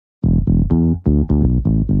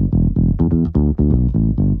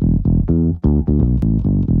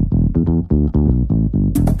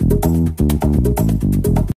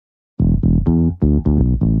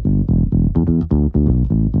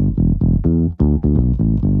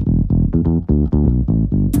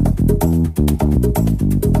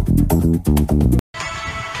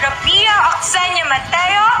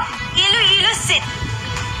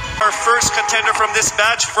Our first contender from this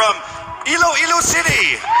batch from Iloilo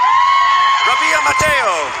City, Rabia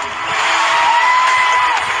Mateo.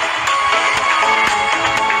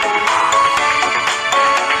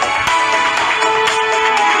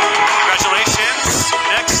 Congratulations.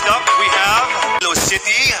 Next up we have Iloilo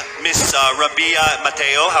City, Miss Rabia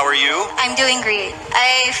Mateo. How are you? I'm doing great.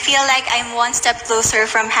 I feel like I'm one step closer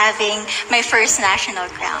from having my first national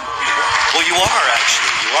crown. Well, you are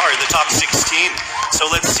actually. You are in the top 16. So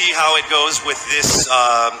let's see how it goes with this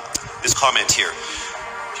this comment here.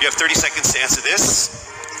 You have 30 seconds to answer this.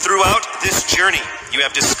 Throughout this journey, you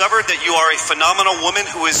have discovered that you are a phenomenal woman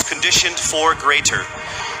who is conditioned for greater.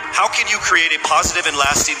 How can you create a positive and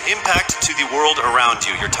lasting impact to the world around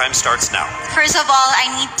you? Your time starts now. First of all, I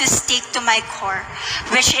need to stick to my core,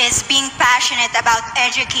 which is being passionate about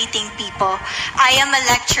educating people. I am a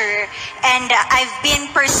lecturer, and I've been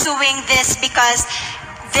pursuing this because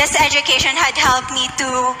this education had helped me to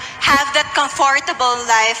have that comfortable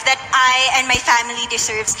life that I and my family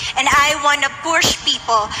deserves. And I want to push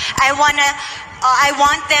people. I want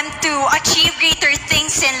them to achieve greater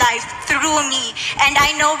things in life through me. And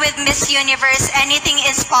I know with Miss Universe, anything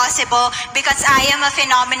is possible because I am a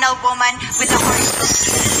phenomenal woman with a heart.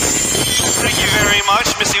 Thank you very much,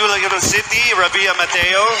 Miss Iloilo City, Rabia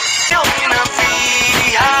Mateo.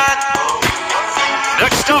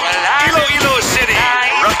 Next up, Iloilo City,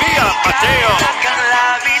 Rabia Mateo.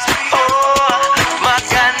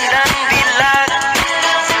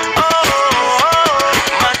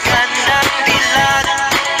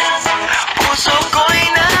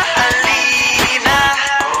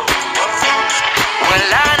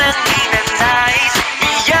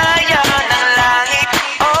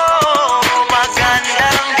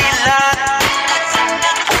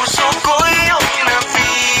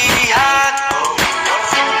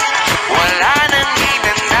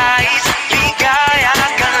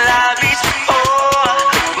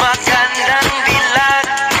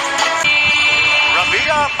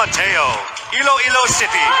 Mateo, Iloilo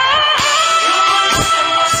City.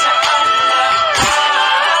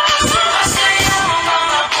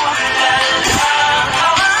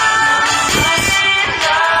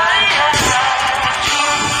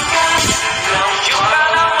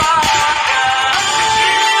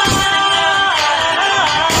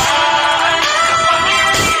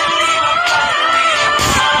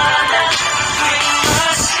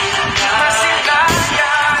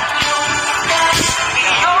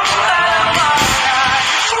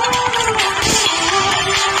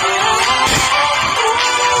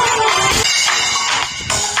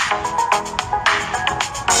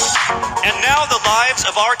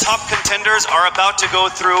 Of our top contenders are about to go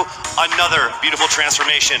through another beautiful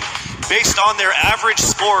transformation. Based on their average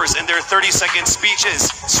scores and their 30-second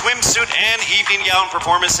speeches, swimsuit and evening gown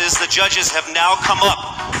performances, the judges have now come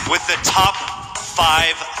up with the top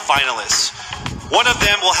 5 finalists. One of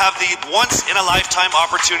them will have the once-in-a-lifetime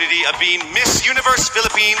opportunity of being Miss Universe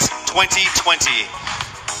Philippines 2020.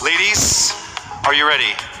 Ladies, are you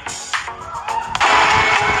ready?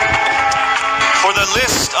 For the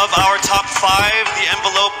list of our top 5, the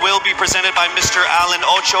envelope will be presented by Mr. Alan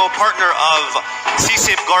Ocho, partner of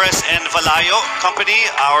Sisip Gores and Valayo Company,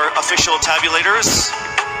 our official tabulators.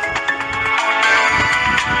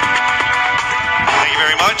 Thank you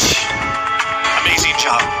very much. Amazing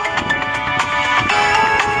job.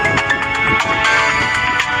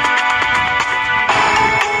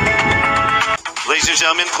 Ladies and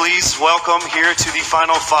gentlemen, please welcome here to the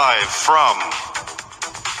final 5 from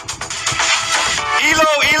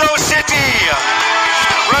Iloilo City,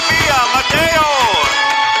 Rabia Mateo.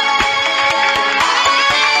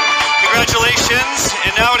 Congratulations,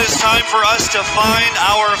 and now it is time for us to find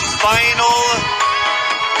our final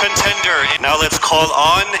contender. Now let's call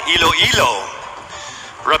on Iloilo.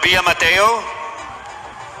 Rabia Mateo.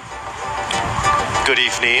 Good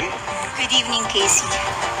evening. Good evening, Casey.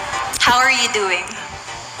 How are you doing?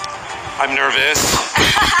 I'm nervous.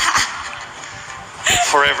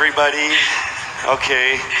 For everybody.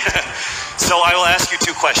 Okay. So I will ask you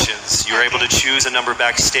 2 questions. You're able to choose a number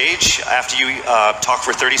backstage. After you talk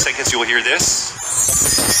for 30 seconds, you will hear this.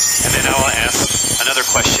 And then I will ask another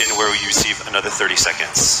question where you receive another 30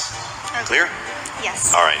 seconds. Okay. Clear?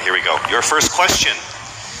 Yes. All right, here we go. Your first question.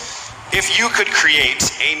 If you could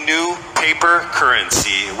create a new paper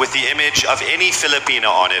currency with the image of any Filipino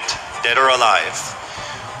on it, dead or alive,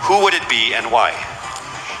 who would it be and why?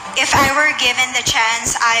 If I were given the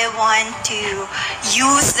chance, I want to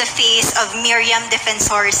use the face of Miriam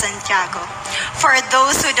Defensor Santiago. For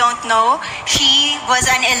those who don't know, she was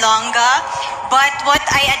an Ilongga, but what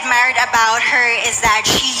I admired about her is that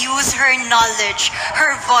she used her knowledge,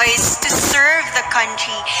 her voice to serve the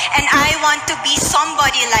country. And I want to be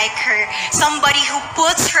somebody like her, somebody who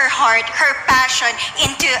puts her heart, her passion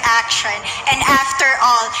into action. And after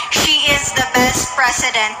all, she is the best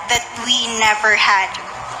president that we never had.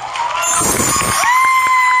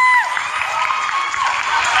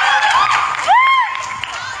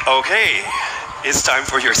 Okay, it's time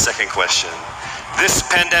for your second question. This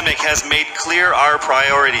pandemic has made clear our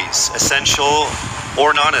priorities, essential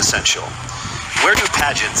or non-essential. Where do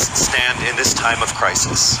pageants stand in this time of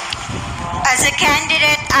crisis? As a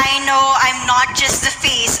candidate, I know I'm not just the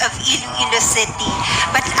face of Iloilo City,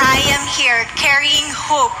 but I am here carrying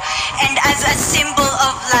hope and as a symbol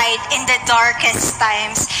of light in the darkest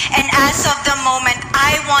times. And as of the moment,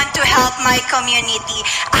 I want to help my community.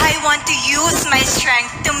 I want to use my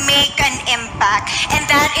strength to make an impact. And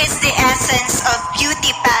that is the essence of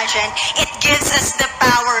beauty pageant. It gives us the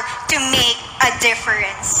power to make a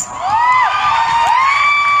difference.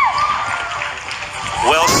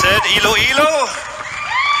 Well said, Iloilo.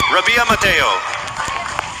 Rabia Mateo.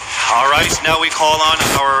 All right, now we call on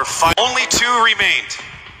our only two remained.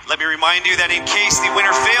 Let me remind you that in case the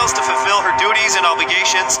winner fails to fulfill her duties and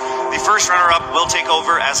obligations, the first runner-up will take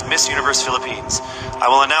over as Miss Universe Philippines. I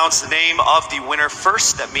will announce the name of the winner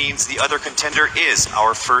first. That means the other contender is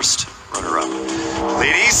our first runner-up.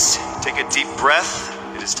 Ladies, take a deep breath.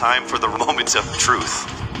 It is time for the moment of truth.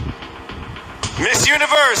 Miss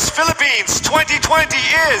Universe Philippines 2020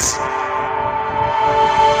 is...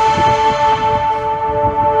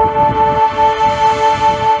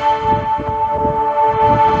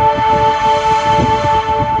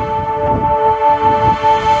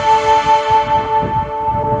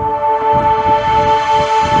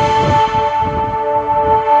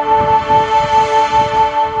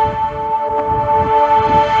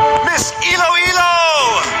 Miss Iloilo!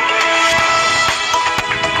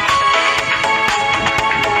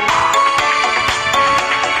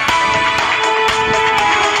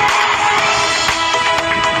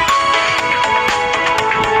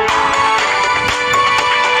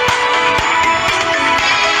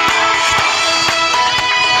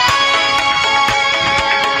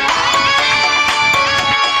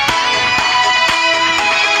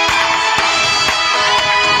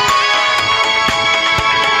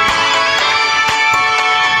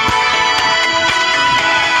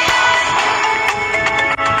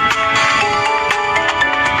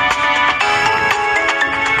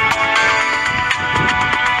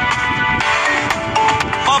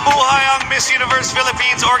 Miss Universe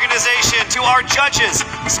Philippines organization, to our judges,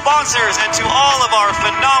 sponsors, and to all of our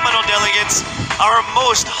phenomenal delegates, our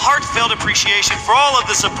most heartfelt appreciation for all of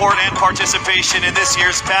the support and participation in this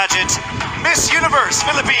year's pageant, Miss Universe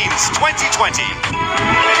Philippines 2020.